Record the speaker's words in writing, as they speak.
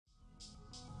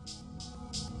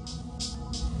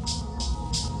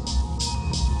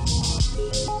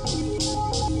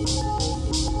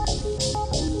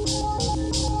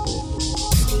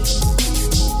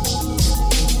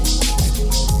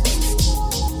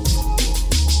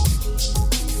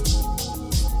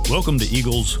Welcome to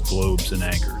Eagles, Globes, and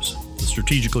Anchors, the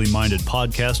strategically minded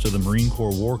podcast of the Marine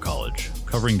Corps War College,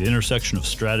 covering the intersection of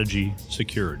strategy,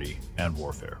 security, and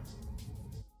warfare.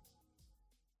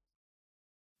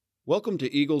 Welcome to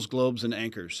Eagles, Globes, and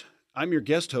Anchors. I'm your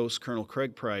guest host, Colonel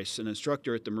Craig Price, an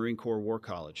instructor at the Marine Corps War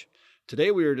College. Today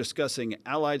we are discussing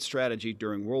Allied strategy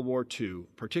during World War II,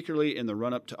 particularly in the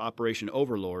run-up to Operation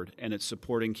Overlord and its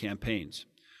supporting campaigns.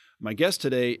 My guest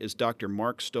today is Dr.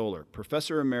 Mark Stoler,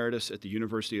 Professor Emeritus at the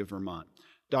University of Vermont.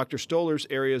 Dr. Stoler's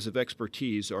areas of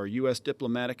expertise are U.S.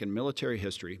 diplomatic and military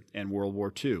history and World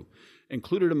War II.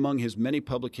 Included among his many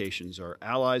publications are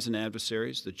Allies and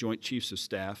Adversaries, the Joint Chiefs of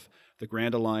Staff, the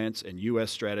Grand Alliance, and U.S.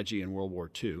 Strategy in World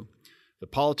War II, The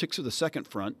Politics of the Second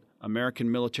Front,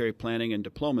 American Military Planning and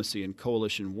Diplomacy in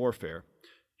Coalition Warfare,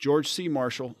 George C.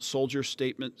 Marshall, Soldier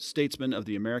Statesman of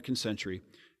the American Century,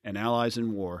 and Allies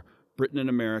in War, Britain and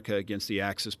America Against the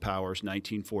Axis Powers,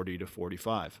 1940 to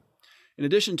 45. In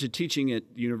addition to teaching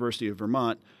at the University of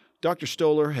Vermont, Dr.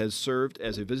 Stoler has served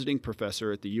as a visiting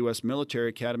professor at the U.S. Military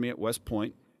Academy at West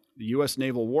Point, the U.S.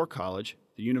 Naval War College,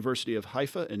 the University of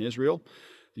Haifa in Israel,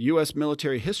 the U.S.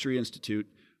 Military History Institute,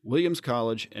 Williams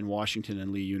College, and Washington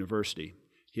and Lee University.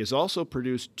 He has also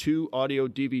produced 2 audio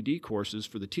DVD courses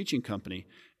for the teaching company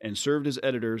and served as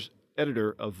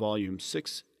editor of volumes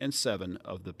 6 and 7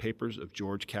 of the Papers of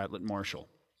George Catlett Marshall.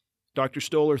 Dr.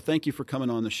 Stoler, thank you for coming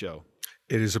on the show.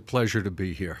 It is a pleasure to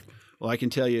be here. Well, I can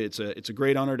tell you it's a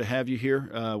great honor to have you here.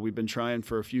 We've been trying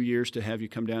for a few years to have you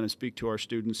come down and speak to our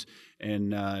students,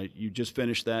 and you just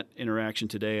finished that interaction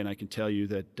today, and I can tell you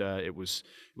that it was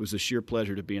a sheer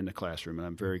pleasure to be in the classroom, and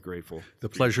I'm very grateful. The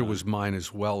pleasure was mine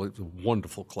as well. It was a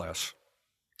wonderful class.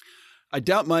 I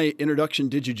doubt my introduction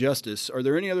did you justice. Are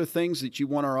there any other things that you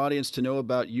want our audience to know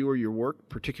about you or your work,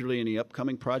 particularly any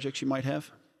upcoming projects you might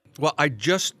have? Well, I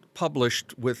just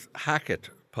published with Hackett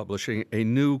Publishing a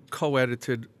new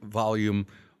co-edited volume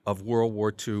of World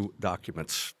War II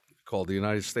documents called The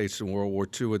United States in World War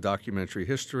II, A Documentary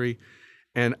History.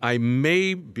 And I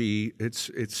may be,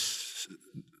 it's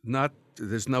not,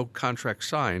 there's no contract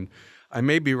signed, I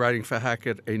may be writing for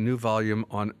Hackett a new volume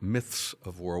on myths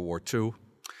of World War II.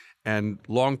 And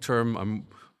long-term, I'm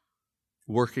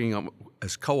working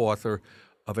as co-author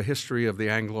of a history of the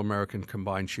Anglo-American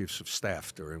Combined Chiefs of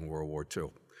Staff during World War II.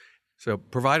 So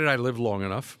provided I live long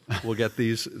enough, we'll get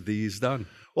these done.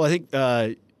 Well, I think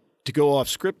to go off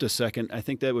script a second, I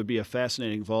think that would be a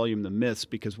fascinating volume, The Myths,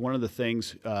 because one of the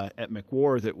things at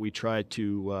McWar that we try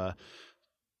to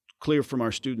clear from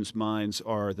our students' minds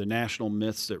are the national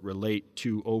myths that relate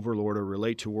to Overlord or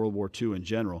relate to World War II in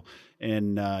general.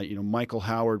 And Michael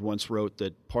Howard once wrote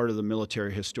that part of the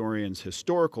military historian's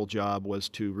historical job was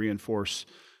to reinforce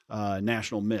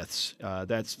national myths.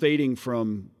 That's fading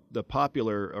from the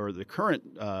popular or the current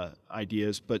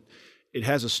ideas, but it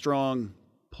has a strong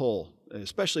pull,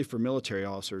 especially for military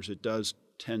officers. It does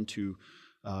tend to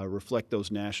reflect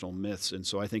those national myths. And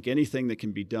so I think anything that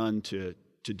can be done to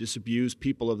disabuse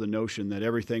people of the notion that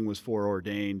everything was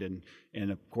foreordained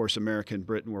and of course America and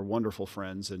Britain were wonderful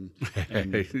friends and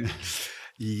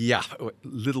yeah,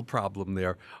 little problem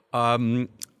there. No,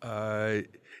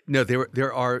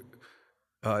 there are.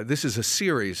 This is a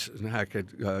series in Hackett,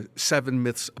 7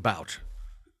 myths about.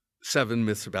 7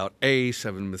 myths about A,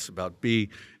 7 myths about B,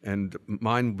 and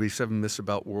mine will be 7 myths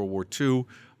about World War II.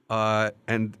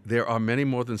 And there are many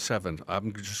more than 7.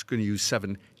 I'm just going to use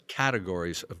 7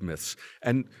 categories of myths.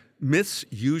 And myths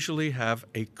usually have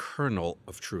a kernel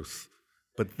of truth,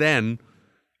 but then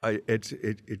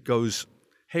it goes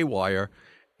haywire.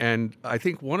 And I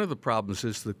think one of the problems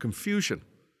is the confusion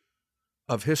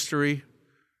of history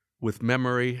with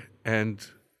memory and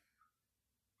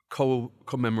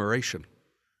commemoration.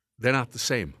 They're not the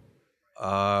same.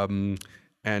 You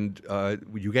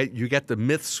get the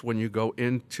myths when you go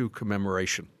into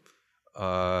commemoration.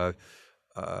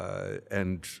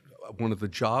 And one of the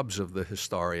jobs of the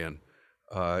historian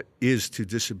is to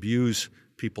disabuse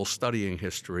people studying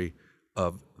history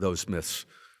of those myths.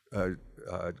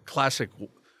 Classic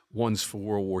ones for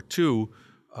World War II,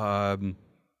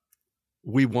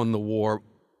 we won the war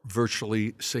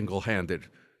virtually single-handed,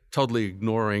 totally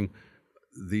ignoring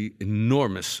the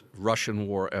enormous Russian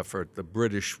war effort, the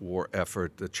British war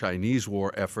effort, the Chinese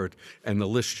war effort, and the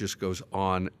list just goes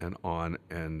on and on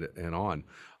and on.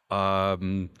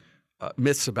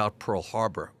 Myths about Pearl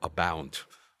Harbor abound.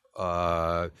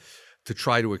 To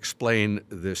try to explain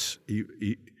this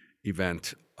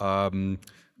event,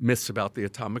 myths about the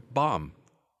atomic bomb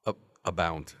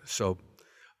abound. So,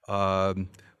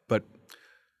 but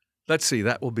let's see,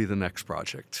 that will be the next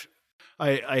project.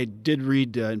 I did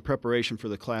read in preparation for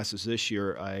the classes this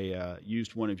year. I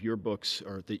used one of your books,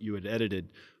 or that you had edited,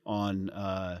 on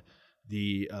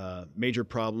the major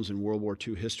problems in World War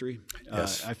II history.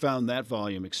 Yes. I found that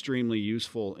volume extremely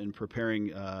useful in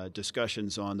preparing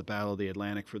discussions on the Battle of the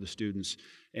Atlantic for the students,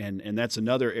 and that's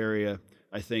another area,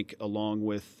 I think, along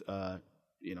with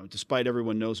despite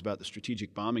everyone knows about the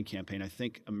strategic bombing campaign, I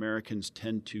think Americans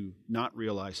tend to not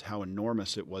realize how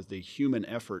enormous it was, the human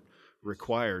effort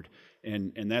required.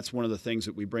 And that's one of the things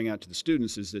that we bring out to the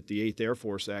students, is that the 8th Air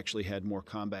Force actually had more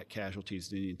combat casualties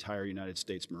than the entire United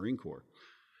States Marine Corps.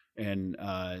 And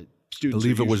students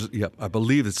I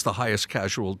believe it's the highest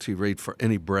casualty rate for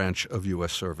any branch of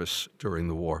U.S. service during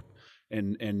the war.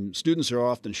 And students are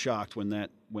often shocked when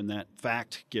that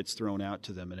fact gets thrown out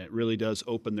to them, and it really does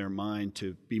open their mind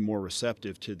to be more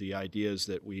receptive to the ideas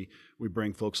that we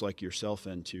bring folks like yourself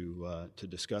in to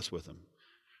discuss with them.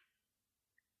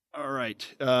 All right,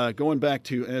 going back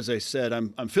to, as I said,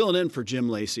 I'm filling in for Jim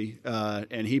Lacey,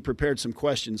 and he prepared some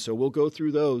questions, so we'll go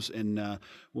through those and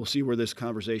we'll see where this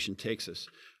conversation takes us.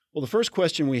 Well, the first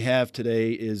question we have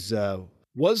today is,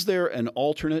 was there an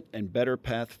alternate and better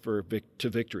path to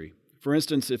victory? For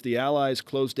instance, if the Allies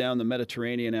closed down the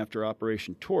Mediterranean after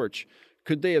Operation Torch,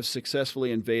 could they have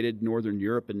successfully invaded Northern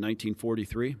Europe in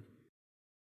 1943?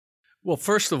 Well,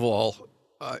 first of all,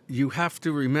 you have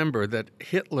to remember that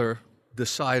Hitler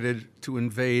decided to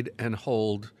invade and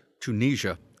hold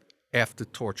Tunisia after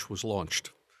Torch was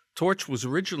launched. Torch was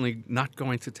originally not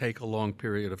going to take a long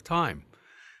period of time,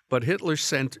 but Hitler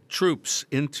sent troops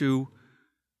into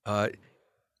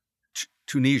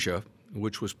Tunisia,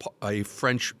 which was a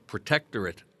French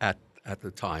protectorate at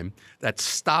the time, that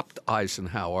stopped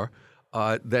Eisenhower.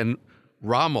 Then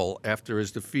Rommel, after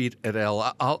his defeat at El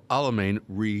Alamein,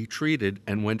 retreated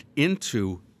and went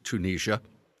into Tunisia.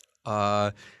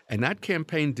 And that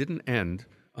campaign didn't end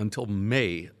until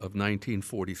May of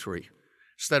 1943.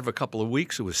 Instead of a couple of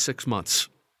weeks, it was 6 months.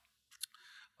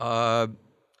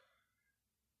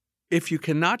 If you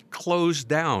cannot close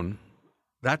down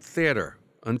that theater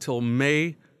until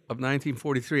May of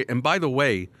 1943, and by the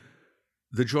way,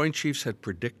 the Joint Chiefs had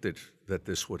predicted that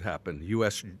this would happen,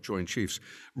 U.S. Joint Chiefs.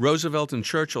 Roosevelt and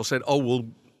Churchill said, we'll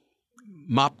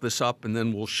mop this up and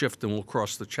then we'll shift and we'll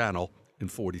cross the channel in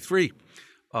 43.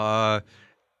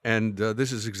 And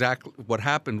this is exactly what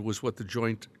happened, was what the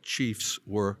Joint Chiefs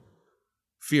were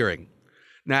fearing.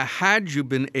 Now, had you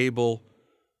been able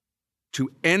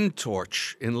to end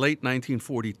Torch in late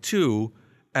 1942,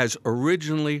 as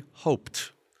originally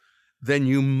hoped, then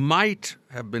you might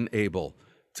have been able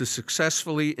to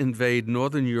successfully invade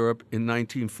Northern Europe in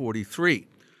 1943.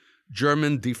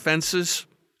 German defenses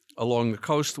along the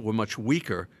coast were much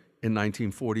weaker in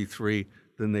 1943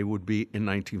 than they would be in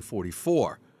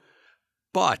 1944.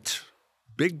 But,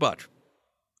 big but,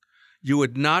 you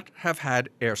would not have had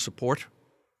air support.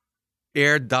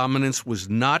 Air dominance was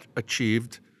not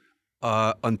achieved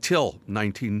until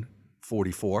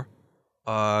 1944.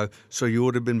 So you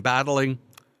would have been battling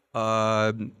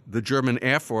the German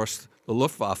Air Force, the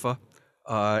Luftwaffe,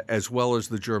 as well as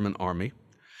the German Army.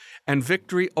 And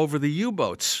victory over the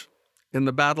U-boats in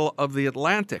the Battle of the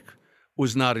Atlantic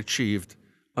was not achieved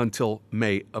until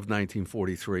May of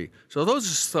 1943. So those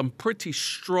are some pretty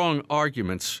strong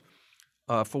arguments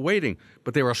for waiting.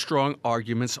 But there are strong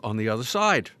arguments on the other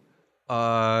side.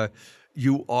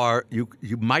 You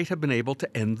might have been able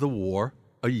to end the war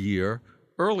a year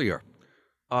earlier.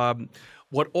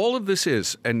 What all of this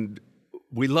is, and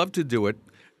we love to do it,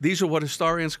 these are what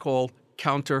historians call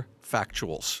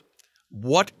counterfactuals.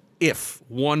 What if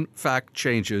one fact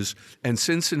changes, and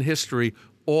since in history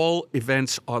all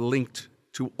events are linked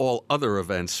to all other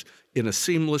events in a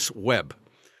seamless web,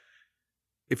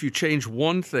 if you change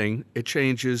one thing, it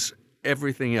changes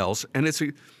everything else. And it's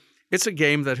a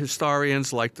game that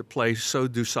historians like to play, so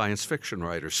do science fiction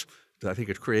writers. I think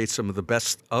it creates some of the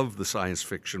best of the science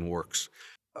fiction works.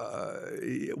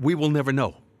 We will never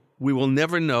know. We will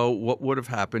never know what would have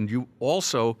happened. You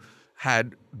also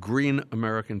had green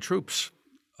American troops.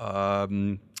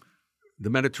 The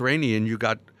Mediterranean, you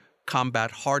got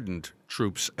combat-hardened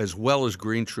troops as well as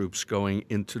green troops going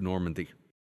into Normandy.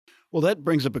 Well, that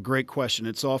brings up a great question.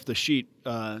 It's off the sheet,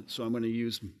 so I'm going to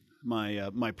use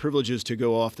my privileges to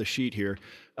go off the sheet here.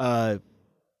 That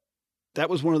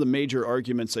was one of the major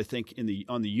arguments, I think,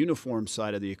 on the uniform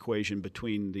side of the equation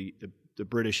between the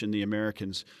British and the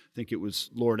Americans. I think it was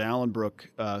Lord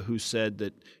Allenbrook who said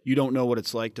that you don't know what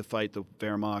it's like to fight the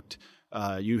Wehrmacht.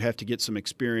 You have to get some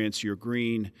experience. You're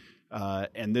green,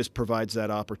 and this provides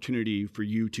that opportunity for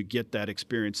you to get that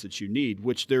experience that you need,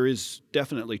 which there is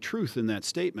definitely truth in that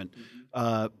statement.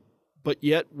 But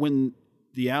yet when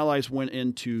the Allies went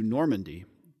into Normandy,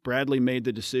 Bradley made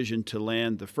the decision to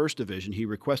land the 1st Division. He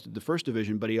requested the 1st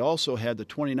Division, but he also had the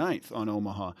 29th on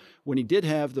Omaha. When he did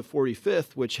have the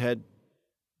 45th, which had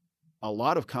a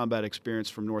lot of combat experience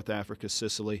from North Africa,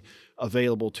 Sicily,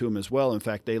 available to him as well. In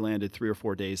fact, they landed 3 or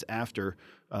 4 days after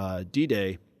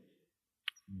D-Day.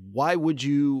 Why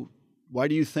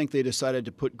do you think they decided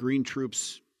to put green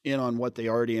troops in on what they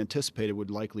already anticipated would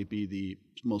likely be the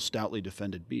most stoutly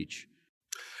defended beach?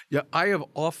 Yeah, I have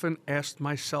often asked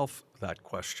myself that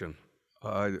question,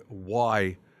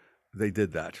 why they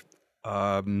did that.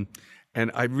 And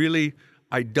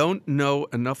I don't know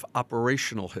enough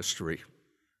operational history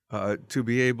to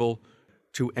be able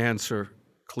to answer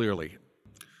clearly.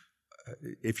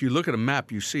 If you look at a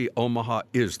map, you see Omaha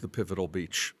is the pivotal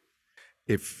beach.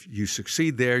 If you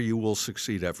succeed there, you will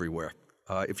succeed everywhere.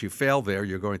 If you fail there,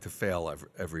 you're going to fail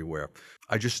everywhere.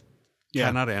 I just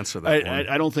cannot answer that one.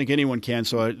 I don't think anyone can.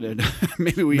 So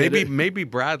maybe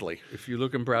Bradley. If you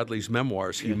look in Bradley's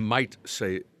memoirs, he might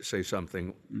say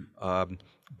something,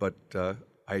 but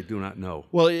I do not know.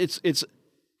 Well, it's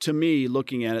to me,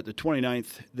 looking at it, the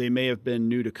 29th, they may have been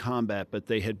new to combat, but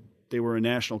they were a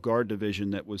National Guard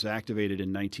division that was activated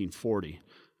in 1940,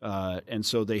 and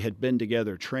so they had been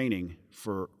together training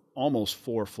for almost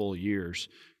 4 full years.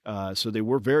 So they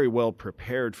were very well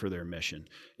prepared for their mission.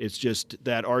 It's just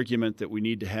that argument that we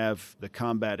need to have the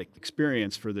combat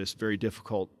experience for this very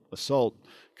difficult assault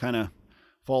kind of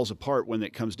falls apart when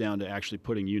it comes down to actually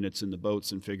putting units in the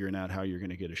boats and figuring out how you're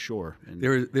going to get ashore. And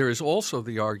there is also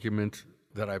the argument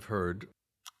that I've heard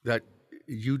that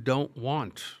you don't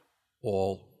want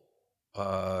all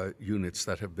units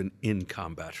that have been in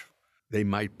combat. They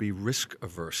might be risk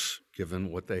averse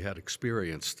given what they had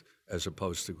experienced, as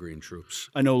opposed to green troops.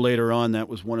 I know later on that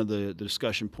was one of the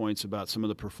discussion points about some of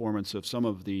the performance of some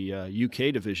of the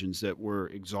UK divisions that were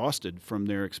exhausted from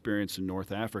their experience in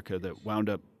North Africa that wound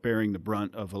up bearing the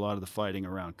brunt of a lot of the fighting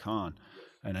around Caen.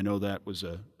 And I know that was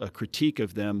a critique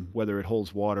of them. Whether it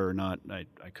holds water or not,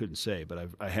 I couldn't say, but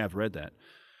I have read that.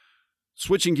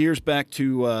 Switching gears back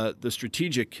to the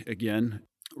strategic again,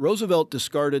 Roosevelt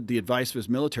discarded the advice of his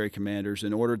military commanders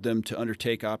and ordered them to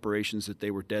undertake operations that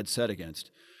they were dead set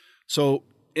against. So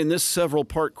in this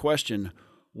several-part question,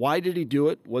 why did he do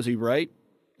it? Was he right?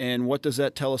 And what does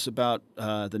that tell us about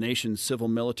the nation's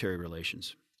civil-military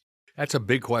relations? That's a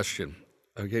big question.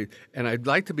 Okay, and I'd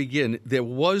like to begin. There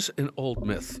was an old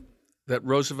myth that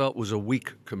Roosevelt was a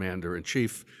weak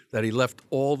commander-in-chief, that he left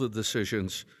all the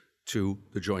decisions to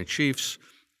the Joint Chiefs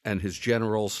and his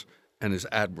generals and his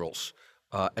admirals,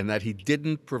 and that he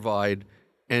didn't provide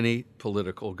any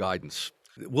political guidance.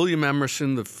 William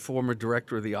Emerson, the former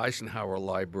director of the Eisenhower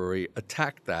Library,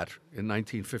 attacked that in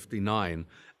 1959,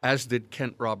 as did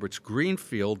Kent Roberts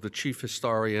Greenfield, the chief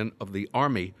historian of the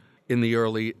Army, in the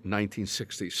early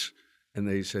 1960s. And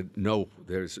they said, no,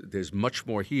 there's much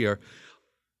more here.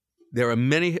 There are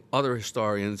many other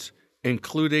historians,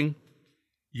 including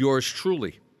yours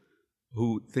truly,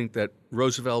 who think that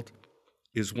Roosevelt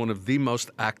is one of the most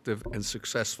active and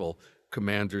successful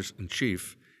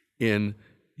commanders-in-chief in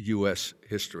U.S.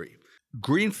 history.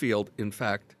 Greenfield, in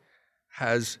fact,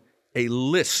 has a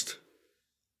list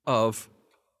of,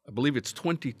 I believe it's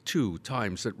 22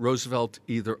 times that Roosevelt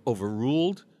either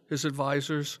overruled his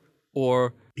advisors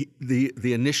or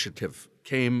the initiative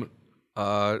came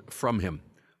from him.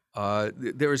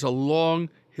 There is a long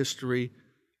history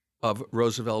of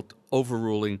Roosevelt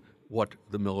overruling what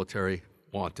the military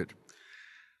wanted.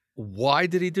 Why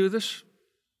did he do this?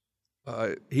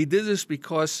 He did this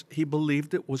because he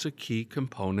believed it was a key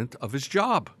component of his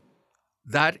job.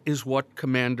 That is what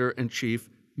commander-in-chief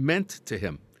meant to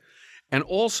him. And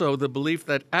also the belief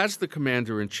that as the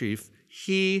commander-in-chief,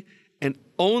 he and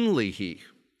only he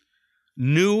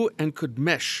knew and could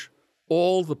mesh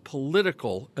all the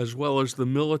political as well as the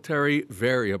military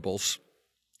variables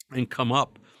and come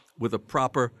up with a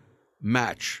proper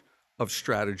match of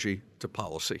strategy to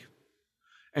policy.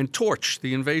 And Torch,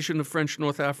 the invasion of French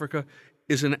North Africa,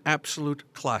 is an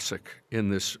absolute classic in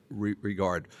this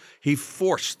regard. He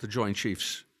forced the Joint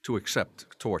Chiefs to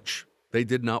accept Torch. They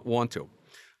did not want to.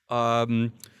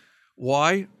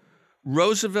 Why?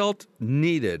 Roosevelt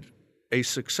needed a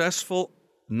successful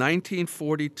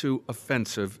 1942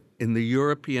 offensive in the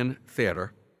European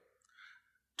theater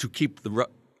to keep the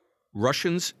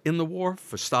Russians in the war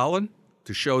for Stalin,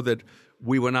 to show that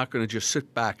we were not going to just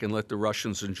sit back and let the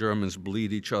Russians and Germans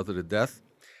bleed each other to death,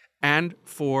 and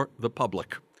for the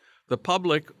public. The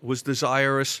public was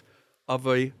desirous of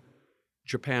a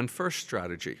Japan first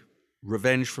strategy,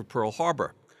 revenge for Pearl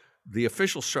Harbor. The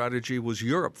official strategy was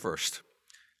Europe first,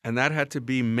 and that had to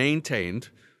be maintained.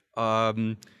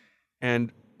 And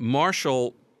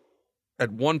Marshall,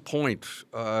 at one point,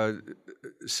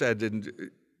 said, and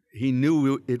he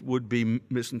knew it would be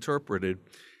misinterpreted,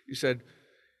 he said,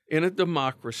 in a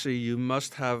democracy, you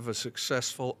must have a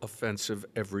successful offensive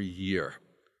every year.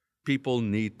 People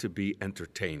need to be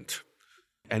entertained.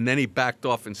 And then he backed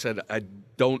off and said, I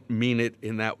don't mean it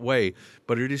in that way,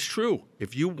 but it is true.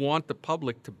 If you want the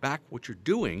public to back what you're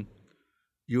doing,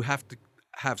 you have to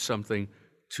have something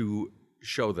to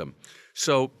show them.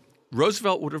 So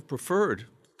Roosevelt would have preferred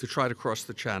to try to cross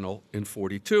the channel in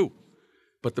 42,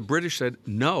 but the British said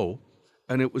no,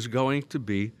 and it was going to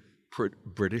be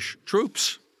British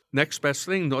troops. Next best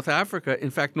thing, North Africa. In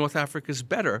fact, North Africa is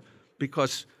better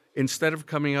because instead of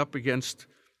coming up against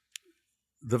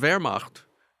the Wehrmacht,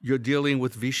 you're dealing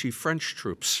with Vichy French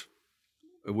troops,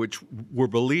 which were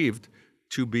believed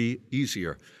to be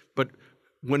easier. But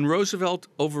when Roosevelt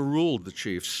overruled the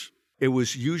chiefs, it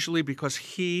was usually because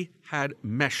he had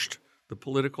meshed the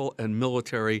political and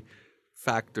military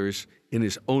factors in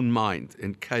his own mind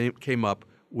and came up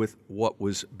with what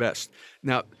was best.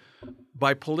 Now,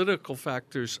 by political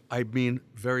factors, I mean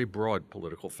very broad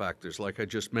political factors, like I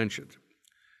just mentioned.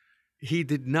 He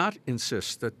did not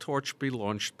insist that torch be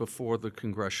launched before the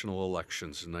congressional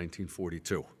elections in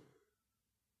 1942.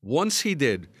 Once he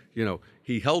did,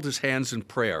 he held his hands in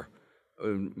prayer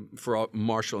for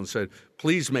Marshall and said,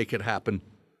 please make it happen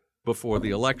before the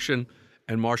election.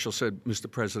 And Marshall said, Mr.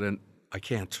 President, I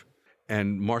can't.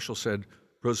 And Marshall said,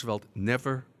 Roosevelt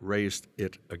never raised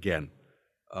it again.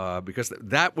 Because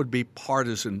that would be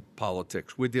partisan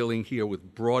politics. We're dealing here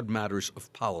with broad matters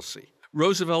of policy.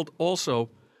 Roosevelt also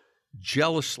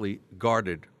jealously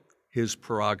guarded his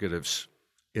prerogatives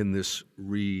in this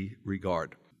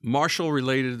regard. Marshall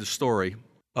related the story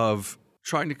of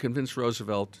trying to convince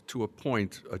Roosevelt to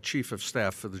appoint a chief of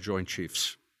staff for the Joint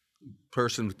Chiefs. A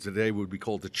person today would be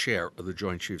called the chair of the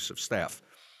Joint Chiefs of Staff.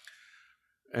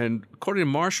 And according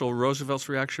to Marshall, Roosevelt's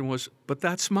reaction was, but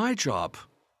that's my job.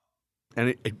 And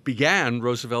it began,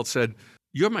 Roosevelt said,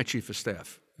 you're my chief of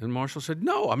staff. And Marshall said,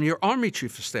 no, I'm your Army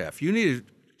chief of staff. You need a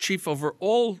chief over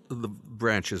all the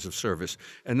branches of service.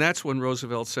 And that's when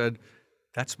Roosevelt said,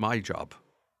 that's my job.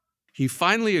 He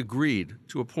finally agreed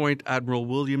to appoint Admiral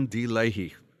William D.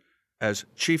 Leahy as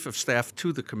chief of staff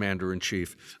to the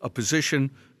commander-in-chief, a position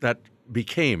that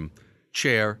became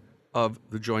chair of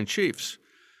the Joint Chiefs.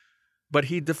 But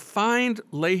he defined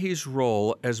Leahy's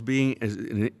role as being,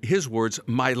 in his words,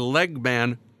 my leg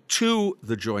man to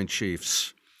the Joint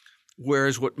Chiefs,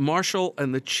 whereas what Marshall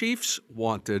and the chiefs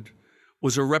wanted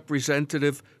was a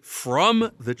representative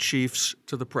from the chiefs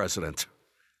to the president.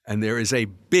 And there is a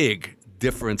big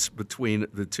difference between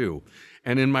the two.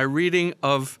 And in my reading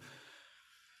of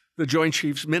the Joint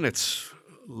Chiefs minutes,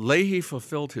 Leahy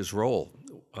fulfilled his role.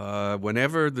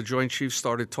 Whenever the Joint Chiefs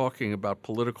started talking about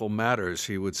political matters,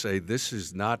 he would say, this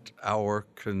is not our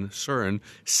concern,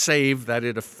 save that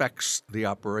it affects the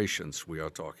operations we are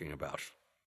talking about.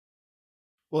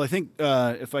 Well, I think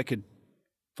if I could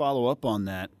follow up on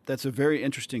that, that's a very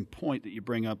interesting point that you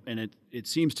bring up, and it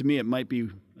seems to me it might be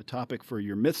a topic for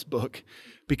your myths book,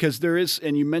 because there is,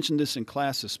 and you mentioned this in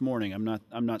class this morning, I'm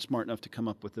not smart enough to come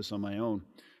up with this on my own,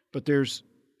 but there's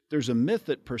a myth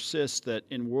that persists that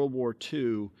in World War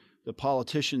II, the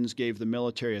politicians gave the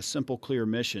military a simple, clear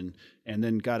mission and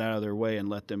then got out of their way and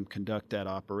let them conduct that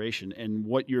operation. And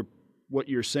what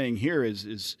you're saying here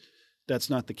is that's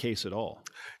not the case at all.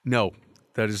 No,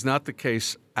 that is not the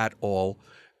case at all.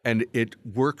 And it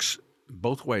works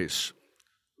both ways.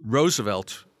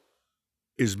 Roosevelt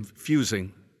is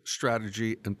fusing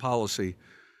strategy and policy,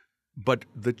 but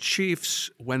the chiefs,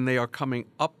 when they are coming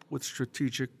up with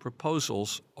strategic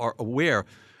proposals, are aware.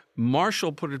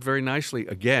 Marshall put it very nicely,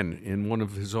 again, in one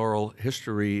of his oral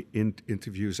history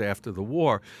interviews after the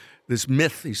war. This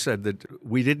myth, he said, that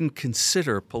we didn't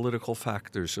consider political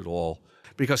factors at all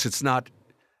because it's not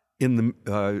in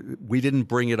the. We didn't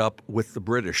bring it up with the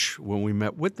British when we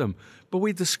met with them, but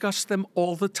we discussed them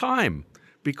all the time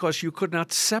because you could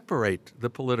not separate the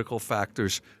political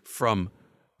factors from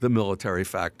the military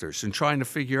factors, and trying to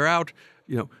figure out,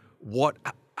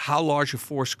 how large a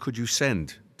force could you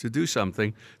send to do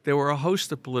something. There were a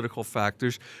host of political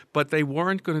factors, but they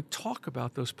weren't going to talk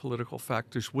about those political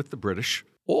factors with the British,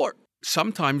 or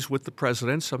sometimes with the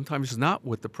president, sometimes not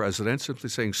with the president, simply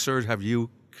saying, sir, have you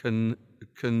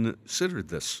considered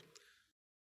this?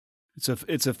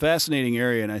 It's a fascinating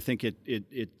area, and I think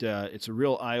it's a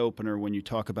real eye opener when you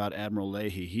talk about Admiral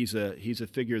Leahy. He's a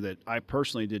figure that I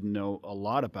personally didn't know a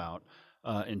lot about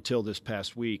until this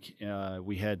past week.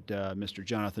 We had Mr.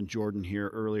 Jonathan Jordan here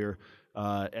earlier,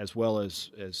 as well as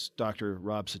Dr.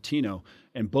 Rob Citino,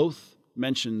 and both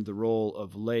mentioned the role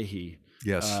of Leahy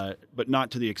Yes. But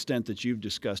not to the extent that you've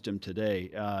discussed him today.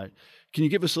 Can you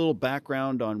give us a little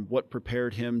background on what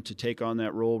prepared him to take on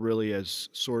that role, really, as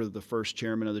sort of the first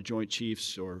chairman of the Joint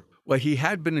Chiefs? Well, he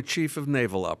had been a chief of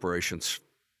naval operations.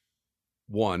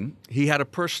 One, he had a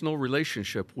personal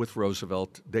relationship with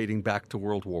Roosevelt dating back to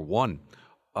World War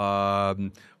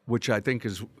I, which I think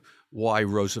is why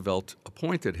Roosevelt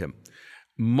appointed him.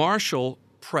 Marshall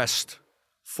pressed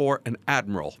for an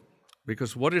admiral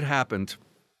because what had happened,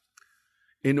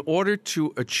 in order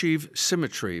to achieve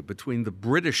symmetry between the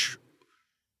British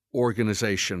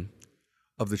organization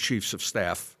of the Chiefs of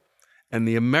Staff and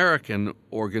the American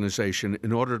organization,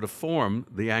 in order to form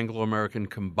the Anglo-American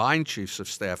Combined Chiefs of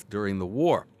Staff during the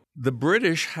war, the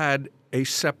British had a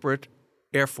separate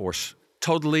Air Force,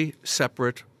 totally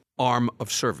separate arm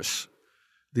of service.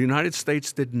 The United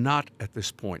States did not at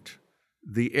this point.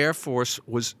 The Air Force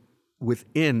was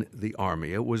within the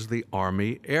Army. It was the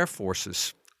Army Air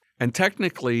Forces. And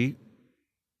technically,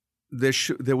 there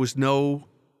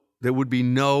would be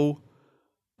no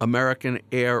American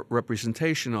air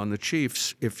representation on the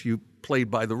Chiefs if you played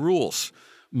by the rules.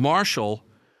 Marshall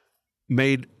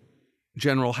made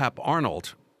General Hap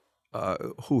Arnold,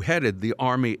 who headed the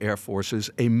Army Air Forces,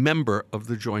 a member of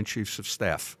the Joint Chiefs of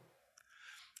Staff.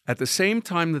 At the same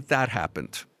time that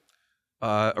happened,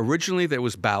 originally there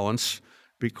was balance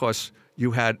because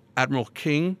you had Admiral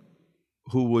King,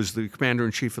 who was the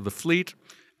commander-in-chief of the fleet,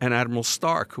 and Admiral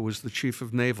Stark, who was the chief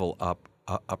of naval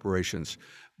operations.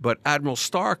 But Admiral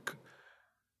Stark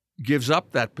gives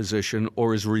up that position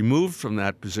or is removed from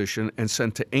that position and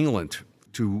sent to England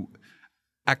to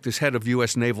act as head of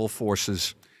U.S. naval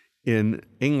forces in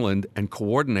England and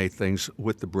coordinate things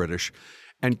with the British.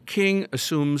 And King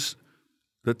assumes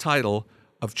the title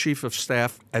of Chief of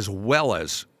Staff as well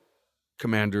as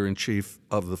Commander-in-Chief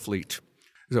of the fleet.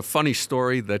 There's a funny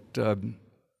story that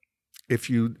if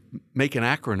you make an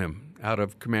acronym out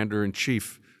of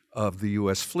Commander-in-Chief of the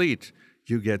U.S. fleet,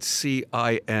 you get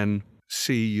CINCUS,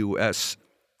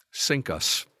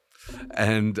 CINCUS.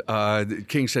 And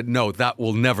King said, no, that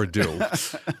will never do.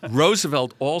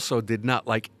 Roosevelt also did not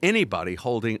like anybody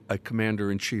holding a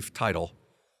commander-in-chief title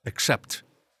except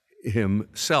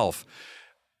himself.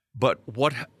 But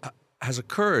what has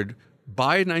occurred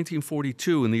by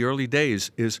 1942 in the early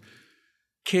days is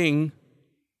King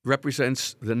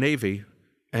represents the Navy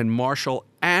and Marshall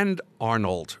and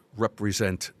Arnold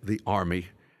represent the Army.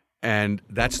 And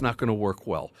that's not going to work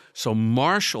well. So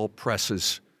Marshall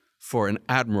presses for an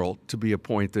admiral to be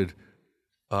appointed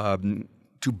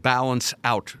to balance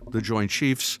out the Joint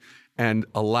Chiefs and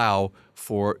allow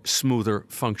for smoother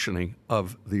functioning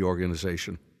of the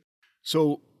organization.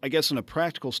 So I guess on a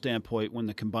practical standpoint, when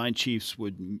the Combined Chiefs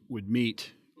would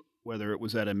meet, whether it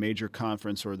was at a major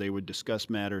conference or they would discuss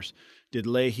matters, did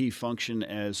Leahy function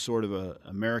as sort of an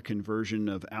American version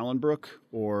of Allenbrook,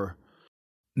 or?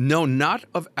 No, not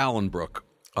of Allenbrook,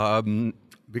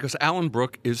 because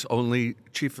Allenbrook is only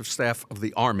Chief of Staff of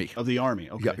the Army. Of the Army,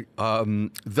 okay. Yeah,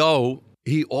 though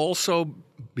he also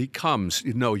becomes,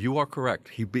 no, you are correct,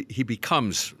 he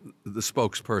becomes the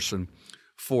spokesperson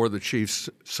for the Chiefs.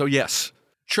 So yes,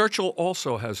 Churchill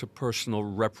also has a personal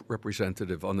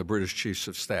representative on the British Chiefs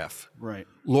of Staff. Right.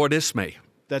 Lord Ismay.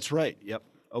 That's right, yep.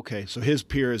 Okay, so his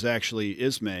peer is actually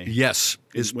Ismay. Yes.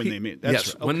 When they meet. Yes,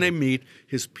 right. Okay. When they meet,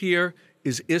 his peer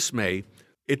is Ismay.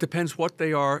 It depends what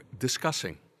they are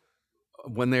discussing.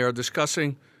 When they are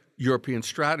discussing European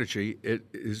strategy, it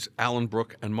is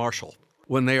Allenbrook and Marshall.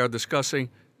 When they are discussing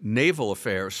naval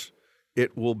affairs,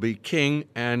 it will be King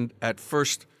and at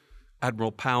first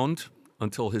Admiral Pound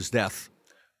until his death,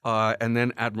 and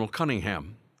then Admiral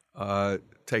Cunningham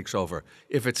takes over.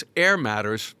 If it's air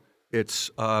matters,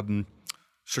 it's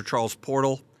Sir Charles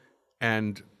Portal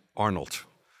and Arnold.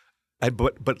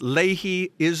 But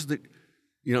Leahy is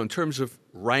in terms of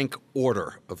rank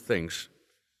order of things,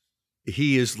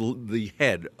 he is the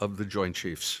head of the Joint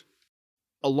Chiefs.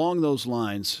 Along those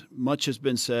lines, much has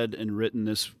been said and written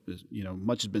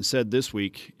much has been said this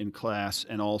week in class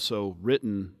and also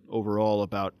written overall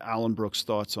about Allenbrook's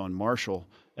thoughts on Marshall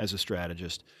as a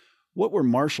strategist. What were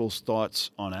Marshall's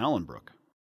thoughts on Allenbrook?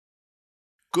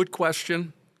 Good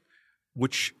question,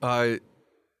 which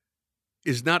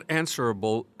is not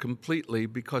answerable completely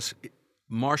because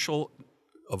Marshall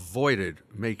avoided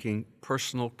making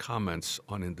personal comments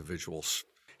on individuals.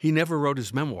 He never wrote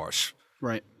his memoirs.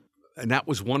 Right. And that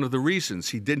was one of the reasons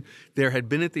he didn't. There had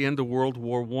been at the end of World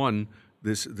War I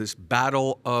this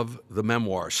battle of the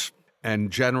memoirs and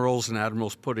generals and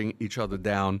admirals putting each other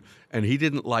down, and he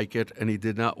didn't like it, and he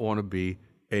did not want to be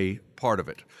a part of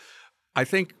it. I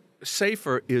think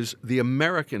safer is the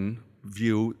American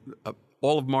view.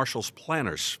 All of Marshall's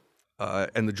planners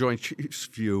and the Joint Chiefs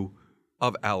view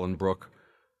of Allenbrook.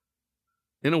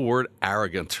 In a word,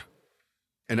 arrogant.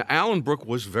 And Allenbrook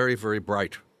was very, very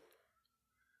bright.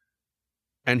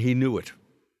 And he knew it.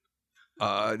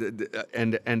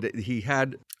 And he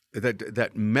had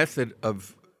that method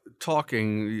of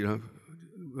talking,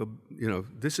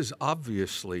 this is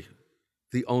obviously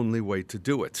the only way to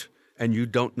do it. And you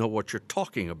don't know what you're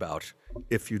talking about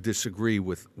if you disagree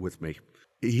with me.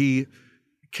 He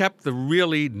kept the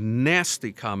really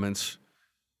nasty comments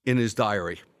in his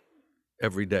diary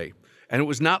every day. And it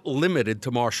was not limited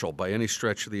to Marshall by any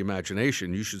stretch of the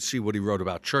imagination. You should see what he wrote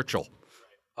about Churchill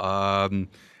and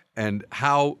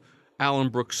how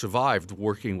Allenbrook survived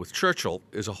working with Churchill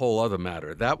is a whole other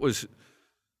matter. That was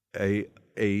a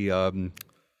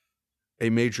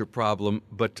major problem,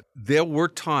 but there were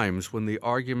times when the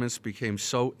arguments became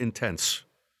so intense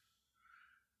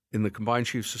in the Combined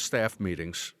Chiefs of Staff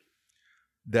meetings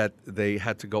that they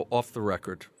had to go off the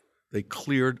record. They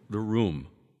cleared the room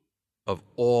of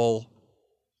all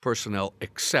personnel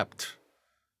except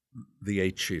the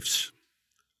 8 chiefs.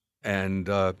 And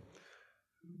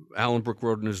Allenbrook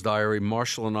wrote in his diary,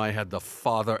 Marshall and I had the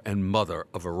father and mother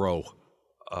of a row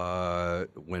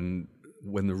when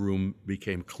the room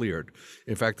became cleared.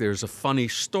 In fact, there's a funny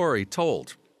story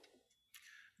told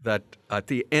that at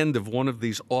the end of one of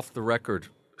these off-the-record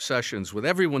sessions, with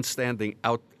everyone standing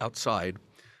outside,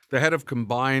 the head of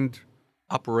combined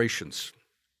operations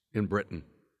in Britain,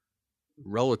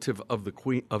 relative of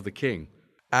the King,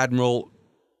 Admiral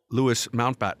Louis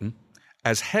Mountbatten,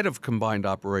 as head of combined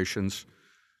operations,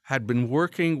 had been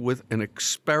working with an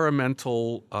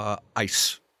experimental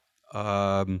ice,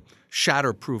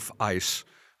 shatterproof ice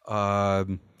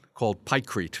called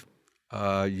Pykrete.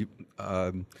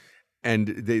 And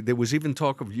there was even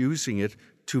talk of using it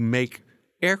to make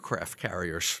aircraft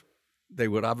carriers. They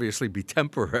would obviously be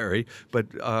temporary, but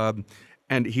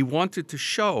and he wanted to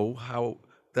show how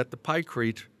that the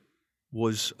Pykrete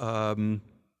was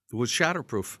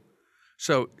shatterproof.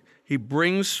 So he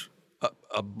brings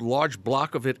a large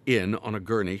block of it in on a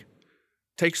gurney,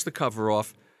 takes the cover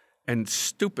off, and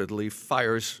stupidly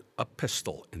fires a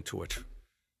pistol into it.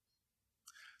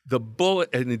 The bullet,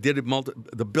 and he did it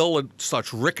the bullet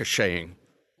starts ricocheting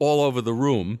all over the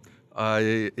room.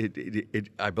 I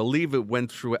believe it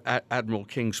went through Admiral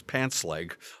King's pants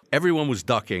leg. Everyone was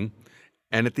ducking.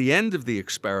 And at the end of the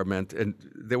experiment, and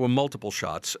there were multiple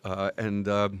shots, I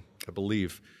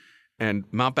believe, and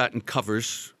Mountbatten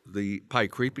covers the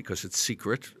Pykrete because it's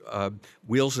secret,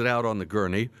 wheels it out on the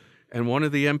gurney, and one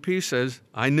of the MPs says,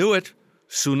 I knew it.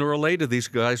 Sooner or later, these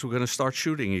guys were going to start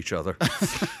shooting each other.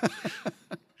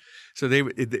 So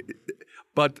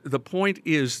but the point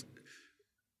is,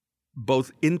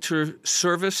 both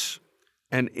inter-service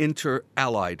and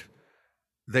inter-allied,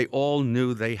 they all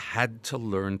knew they had to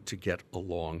learn to get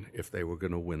along if they were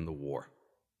going to win the war.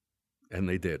 And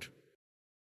they did.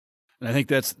 And I think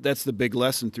that's the big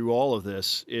lesson through all of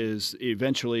this is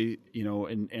eventually,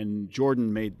 and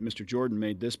Mr. Jordan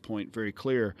made this point very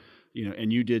clear,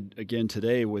 and you did again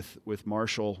today with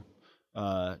Marshall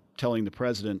telling the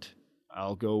president,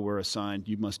 I'll go where assigned,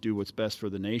 you must do what's best for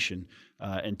the nation,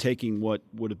 and taking what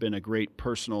would have been a great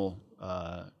personal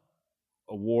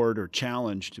award or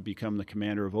challenge to become the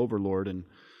commander of Overlord and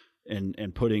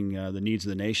putting the needs of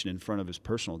the nation in front of his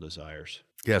personal desires.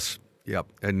 Yes, yeah.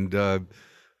 And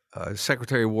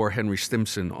Secretary of War Henry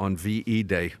Stimson on VE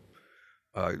Day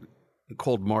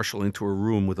called Marshall into a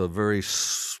room with a very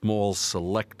small,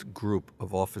 select group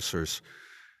of officers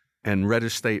and read a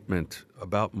statement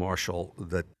about Marshall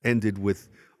that ended with,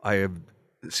 I have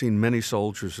seen many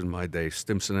soldiers in my day.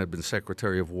 Stimson had been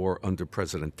Secretary of War under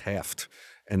President Taft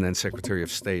and then Secretary of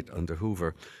State under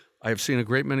Hoover. I have seen a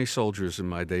great many soldiers in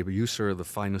my day, but you, sir, are the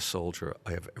finest soldier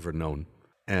I have ever known.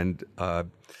 And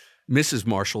Mrs.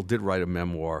 Marshall did write a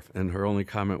memoir, and her only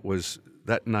comment was,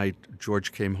 that night,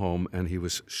 George came home and he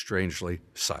was strangely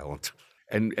silent.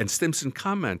 And Stimson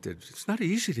commented, it's not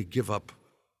easy to give up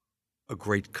a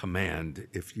great command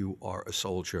if you are a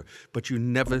soldier, but you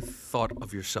never thought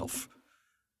of yourself.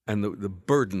 And the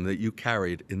burden that you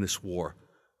carried in this war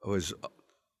was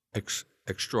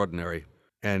extraordinary.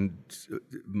 And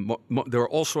there are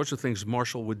all sorts of things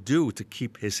Marshall would do to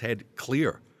keep his head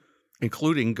clear,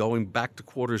 including going back to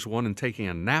Quarters 1 and taking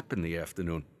a nap in the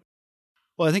afternoon.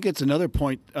 Well, I think it's another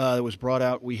point that was brought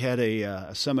out. We had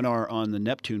a seminar on the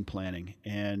Neptune planning,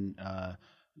 and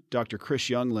Dr. Chris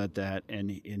Young led that,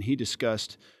 and he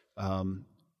discussed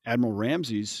Admiral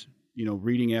Ramsey's,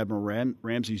 reading Admiral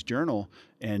Ramsey's journal,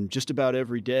 and just about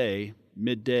every day,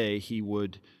 midday, he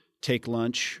would take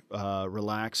lunch,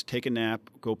 relax, take a nap,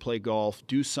 go play golf,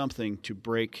 do something to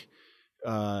break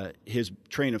his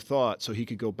train of thought so he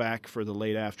could go back for the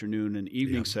late afternoon and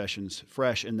evening sessions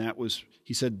fresh. And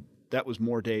he said that was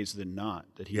more days than not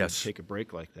that he would take a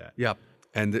break like that. Yeah,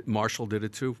 and Marshall did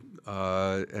it too.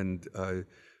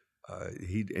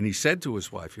 He said to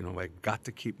his wife, I got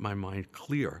to keep my mind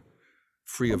clear,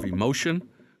 free of emotion,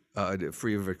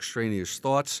 free of extraneous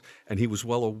thoughts. And he was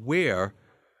well aware.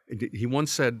 He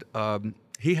once said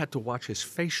he had to watch his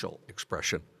facial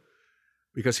expression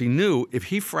because he knew if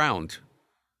he frowned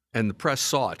and the press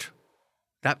saw it,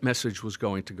 that message was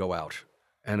going to go out,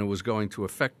 and it was going to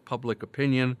affect public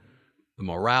opinion, the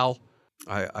morale.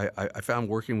 I found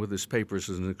working with his papers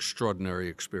is an extraordinary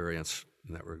experience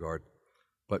in that regard.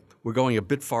 But we're going a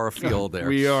bit far afield there.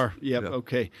 We are. Yep. Yeah.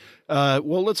 Okay.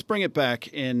 Well, let's bring it back.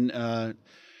 It's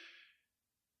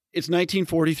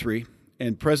 1943,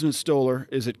 and President Stoller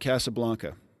is at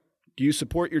Casablanca. Do you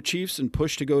support your chiefs and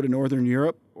push to go to Northern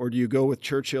Europe, or do you go with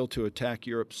Churchill to attack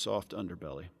Europe's soft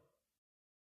underbelly?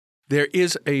 There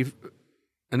is an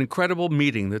incredible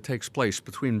meeting that takes place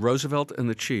between Roosevelt and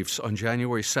the chiefs on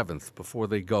January 7th before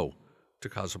they go to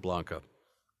Casablanca.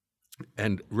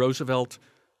 And Roosevelt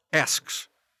asks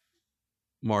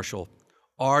Marshall,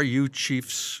 are you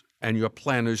chiefs and your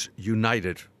planners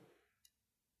united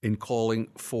in calling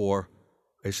for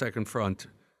a second front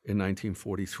in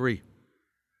 1943?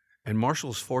 And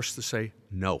Marshall is forced to say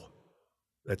no,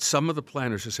 that some of the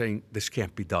planners are saying this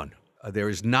can't be done. There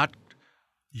is not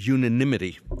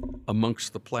unanimity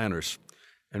amongst the planners.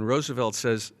 And Roosevelt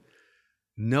says,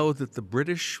 know that the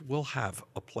British will have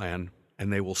a plan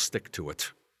and they will stick to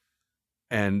it.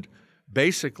 And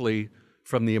basically,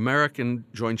 from the American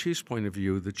Joint Chiefs point of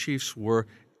view, the chiefs were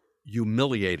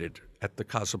humiliated at the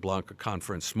Casablanca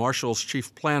conference. Marshall's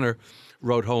chief planner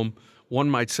wrote home, one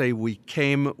might say, we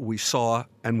came, we saw,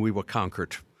 and we were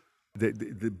conquered.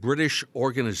 The British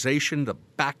organization, the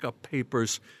backup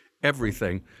papers,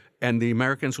 everything, and the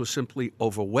Americans were simply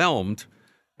overwhelmed.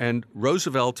 And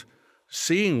Roosevelt,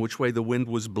 seeing which way the wind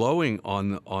was blowing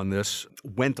on this,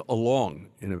 went along.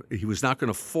 He was not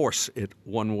going to force it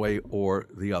one way or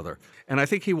the other. And I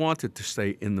think he wanted to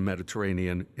stay in the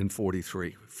Mediterranean in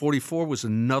 43. 44 was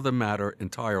another matter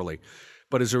entirely.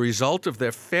 But as a result of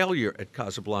their failure at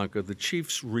Casablanca, the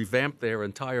chiefs revamped their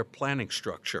entire planning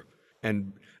structure.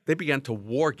 And they began to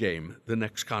war game the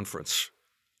next conference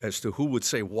as to who would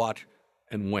say what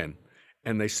and when.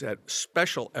 And they set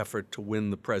special effort to win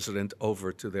the president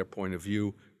over to their point of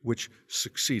view, which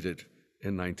succeeded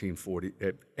in 1940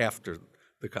 after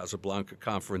the Casablanca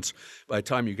conference. By the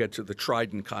time you get to the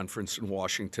Trident conference in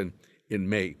Washington in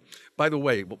May. By the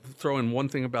way, we'll throw in one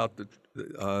thing about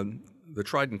the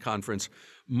Trident conference.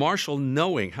 Marshall,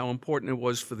 knowing how important it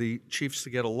was for the chiefs to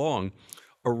get along,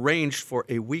 arranged for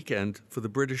a weekend for the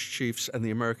British chiefs and the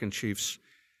American chiefs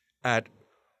at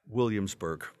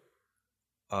Williamsburg.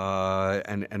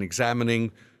 And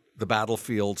examining the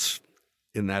battlefields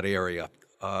in that area.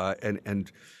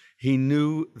 And he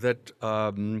knew that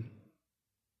Alan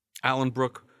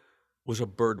Brooke was a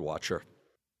bird watcher.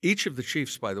 Each of the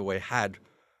chiefs, by the way, had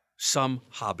some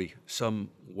hobby, some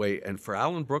way. And for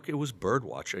Alan Brooke, it was bird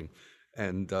watching,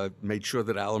 and made sure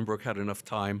that Alan Brooke had enough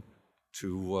time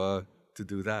to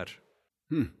do that.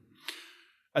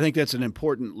 I think that's an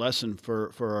important lesson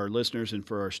for our listeners and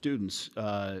for our students.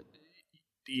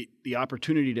 The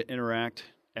opportunity to interact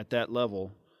at that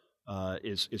level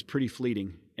is pretty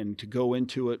fleeting, and to go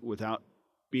into it without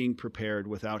being prepared,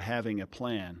 without having a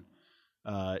plan,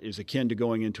 is akin to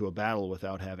going into a battle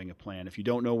without having a plan. If you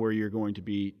don't know where you're going to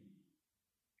be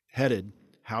headed,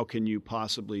 how can you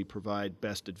possibly provide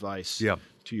best advice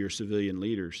to your civilian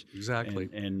leaders? Exactly.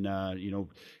 And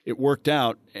it worked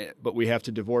out, but we have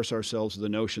to divorce ourselves of the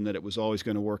notion that it was always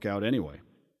going to work out anyway.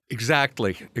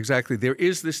 Exactly. There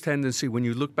is this tendency when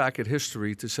you look back at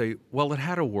history to say, well, it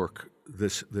had to work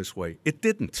this way. It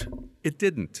didn't.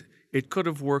 It could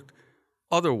have worked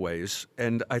other ways,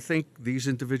 and I think these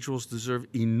individuals deserve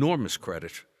enormous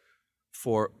credit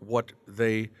for what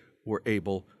they were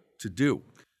able to do.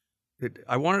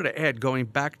 I wanted to add, going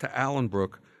back to Alan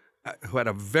Brooke, who had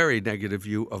a very negative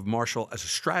view of Marshall as a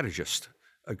strategist,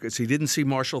 because he didn't see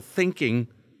Marshall thinking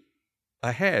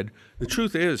ahead. The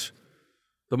truth is,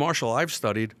 the Marshall I've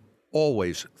studied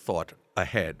always thought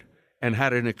ahead and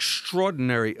had an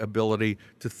extraordinary ability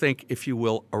to think, if you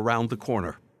will, around the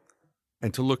corner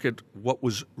and to look at what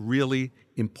was really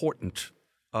important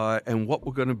and what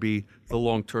were going to be the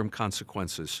long-term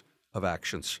consequences of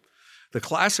actions. The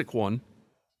classic one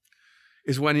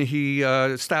is when he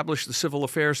established the Civil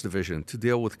Affairs Division to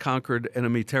deal with conquered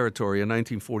enemy territory in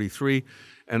 1943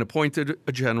 and appointed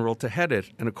a general to head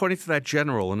it. And according to that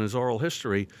general in his oral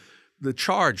history, the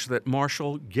charge that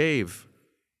Marshall gave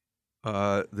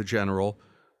the general,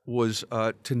 was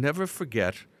to never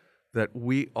forget that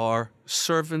we are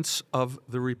servants of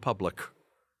the Republic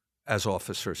as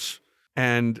officers.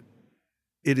 And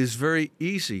it is very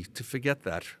easy to forget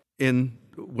that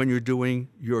when you're doing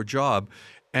your job.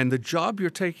 And the job you're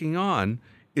taking on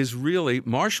is really,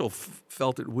 Marshall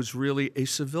felt it was really a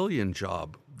civilian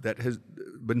job that has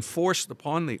been forced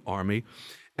upon the Army.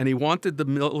 And he wanted the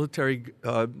military,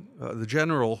 the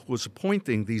general who was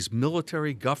appointing these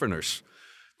military governors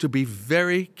to be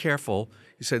very careful.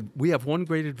 He said, we have one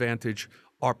great advantage.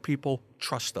 Our people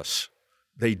trust us.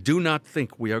 They do not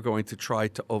think we are going to try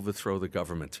to overthrow the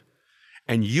government.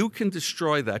 And you can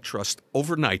destroy that trust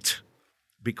overnight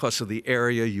because of the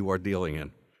area you are dealing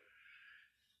in.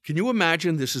 Can you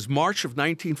imagine? This is March of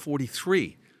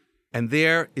 1943, and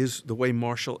there is the way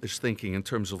Marshall is thinking in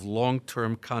terms of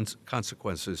long-term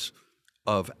consequences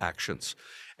of actions.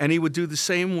 And he would do the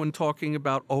same when talking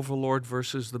about Overlord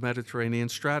versus the Mediterranean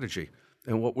strategy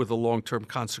and what were the long-term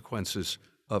consequences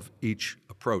of each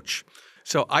approach.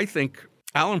 So I think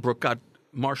Allenbrook got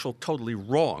Marshall totally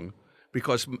wrong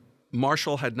because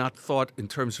Marshall had not thought in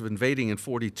terms of invading in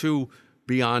 42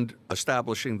 beyond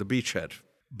establishing the beachhead.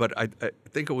 But I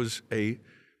think it was a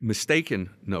mistaken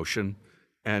notion,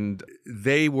 and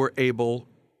they were able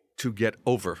to get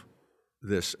over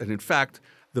this. And in fact,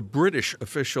 the British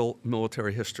official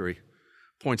military history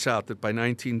points out that by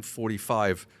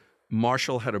 1945,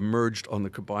 Marshall had emerged on the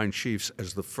combined chiefs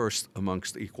as the first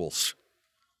amongst equals.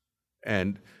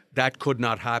 And that could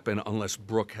not happen unless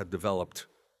Brooke had developed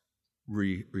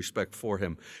respect for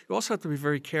him. You also have to be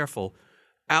very careful.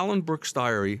 Allenbrook's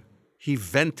diary, he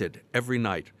vented every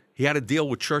night. He had to deal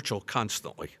with Churchill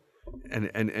constantly.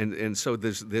 And so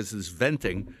there's this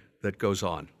venting that goes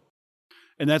on.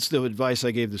 And that's the advice I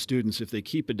gave the students. If they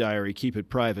keep a diary, keep it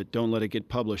private. Don't let it get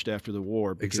published after the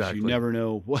war, because exactly. You never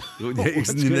know what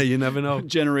you never know.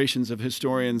 Generations of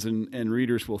historians and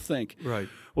readers will think. Right.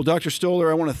 Well, Dr.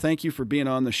 Stoller, I want to thank you for being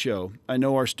on the show. I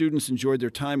know our students enjoyed their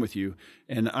time with you,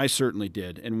 and I certainly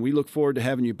did. And we look forward to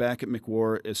having you back at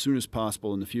McWar as soon as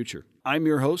possible in the future. I'm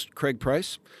your host, Craig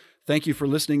Price. Thank you for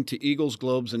listening to Eagles,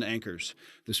 Globes, and Anchors,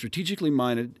 the strategically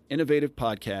minded, innovative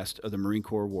podcast of the Marine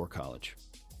Corps War College.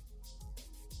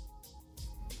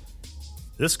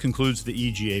 This concludes the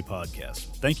EGA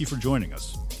podcast. Thank you for joining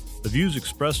us. The views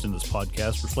expressed in this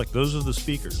podcast reflect those of the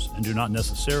speakers and do not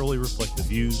necessarily reflect the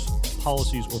views,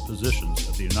 policies, or positions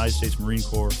of the United States Marine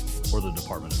Corps or the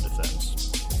Department of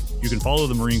Defense. You can follow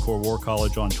the Marine Corps War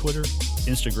College on Twitter,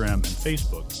 Instagram, and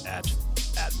Facebook at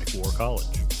McWar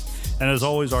College. And as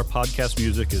always, our podcast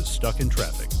music is Stuck in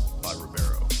Traffic by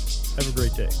Ribeiro. Have a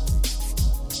great day.